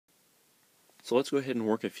So let's go ahead and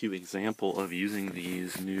work a few examples of using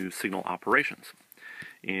these new signal operations.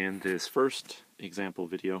 In this first example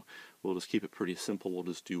video, we'll just keep it pretty simple. We'll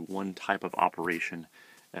just do one type of operation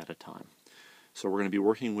at a time. So we're going to be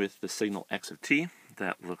working with the signal x of t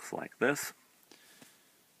that looks like this.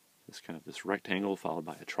 This rectangle followed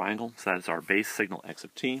by a triangle. So that's our base signal x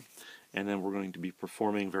of t. And then we're going to be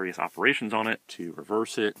performing various operations on it to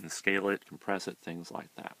reverse it and scale it, compress it, things like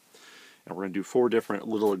that. And we're going to do 4 different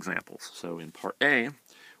little examples. So in part A,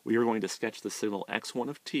 we are going to sketch the signal x1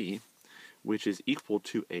 of t, which is equal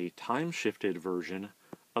to a time-shifted version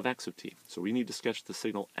of x of t. So we need to sketch the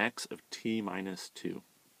signal x of t minus 2.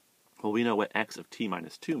 Well, we know what x of t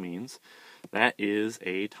minus 2 means. That is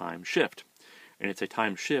a time shift. And it's a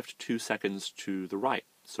time shift 2 seconds to the right.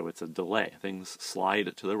 So it's a delay. Things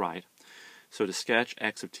slide to the right. So to sketch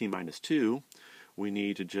x of t minus 2, we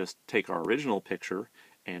need to just take our original picture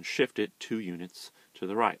and shift it 2 units to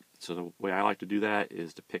the right. So the way I like to do that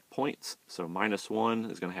is to pick points. So minus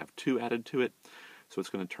 1 is going to have 2 added to it. So it's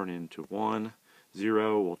going to turn into 1.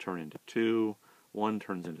 0 will turn into 2. 1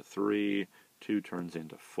 turns into 3. 2 turns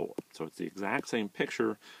into 4. So it's the exact same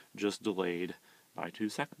picture, just delayed by 2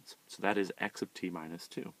 seconds. So that is x of t minus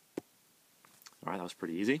 2. Alright, that was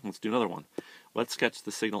pretty easy. Let's do another one. Let's sketch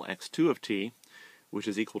the signal x2 of t, which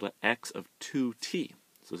is equal to x of 2t.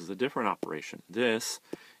 So this is a different operation. This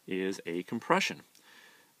is a compression.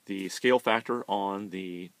 The scale factor on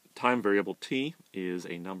the time variable t is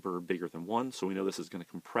a number bigger than 1, so we know this is going to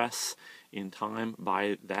compress in time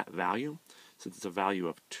by that value. Since it's a value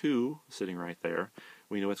of 2 sitting right there,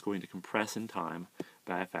 we know it's going to compress in time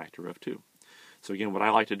by a factor of 2. So again, what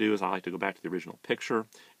I like to do is I like to go back to the original picture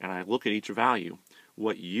and I look at each value.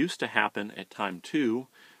 What used to happen at time 2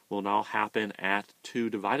 will now happen at 2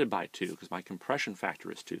 divided by 2 because my compression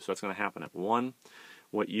factor is 2. So that's going to happen at 1.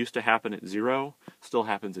 What used to happen at 0 still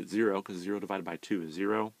happens at 0 because 0 divided by 2 is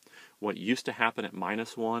 0. What used to happen at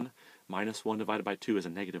minus 1 divided by 2 is a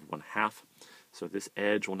negative 1/2. So this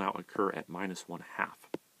edge will now occur at minus 1/2.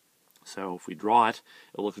 So if we draw it,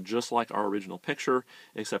 it looks just like our original picture,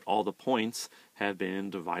 except all the points have been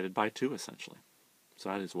divided by 2 essentially. So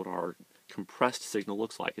that is what our compressed signal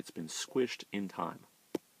looks like. It's been squished in time.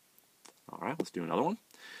 Alright, let's do another one.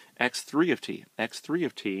 x3 of t. x3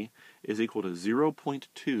 of t is equal to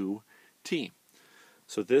 0.2 t.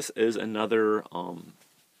 So this is another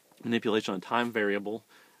manipulation on time variable.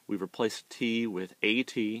 We've replaced t with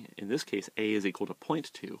at. In this case, a is equal to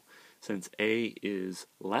 0.2. Since a is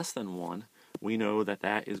less than 1, we know that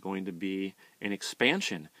that is going to be an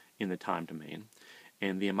expansion in the time domain.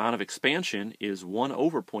 And the amount of expansion is 1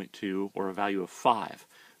 over 0.2, or a value of 5.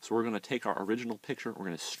 So we're going to take our original picture, we're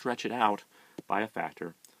going to stretch it out by a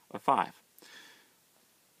factor of 5.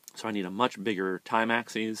 So I need a much bigger time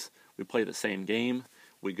axis. We play the same game.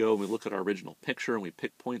 We go and we look at our original picture and we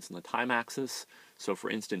pick points on the time axis. So for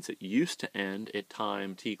instance, it used to end at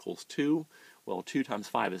time t equals 2. Well, 2 times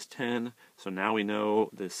 5 is 10, so now we know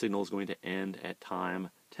the signal is going to end at time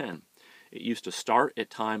 10. It used to start at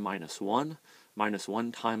time minus 1. Minus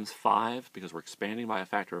 1 times 5, because we're expanding by a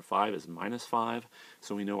factor of 5, is minus 5,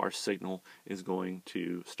 so we know our signal is going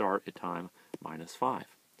to start at time minus 5.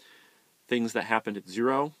 Things that happened at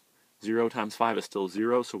 0, 0 times 5 is still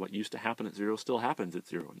 0, so what used to happen at 0 still happens at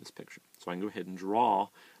 0 in this picture. So I can go ahead and draw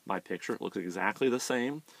my picture. It looks exactly the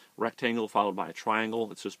same. Rectangle followed by a triangle.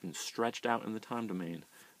 It's just been stretched out in the time domain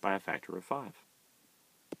by a factor of 5.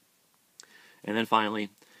 And then finally,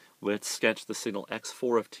 let's sketch the signal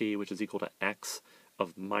x4 of t, which is equal to x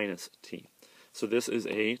of minus t. So this is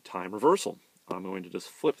a time reversal. I'm going to just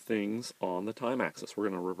flip things on the time axis. We're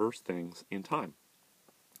going to reverse things in time.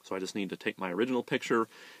 So I just need to take my original picture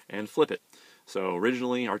and flip it. So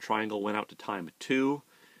originally our triangle went out to time 2.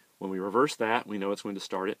 When we reverse that, we know it's going to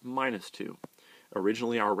start at minus 2.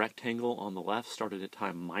 Originally our rectangle on the left started at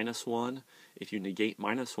time minus 1. If you negate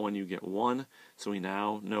minus 1, you get 1. So we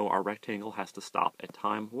now know our rectangle has to stop at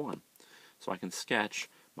time 1. So I can sketch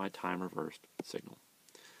my time reversed signal.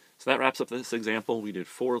 So that wraps up this example. We did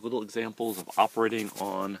 4 little examples of operating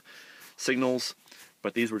on signals,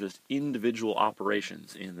 but these were just individual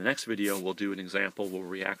operations. In the next video, we'll do an example where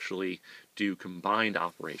we actually do combined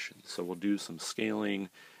operations. So we'll do some scaling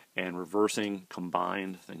and reversing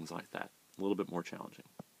combined, things like that. A little bit more challenging.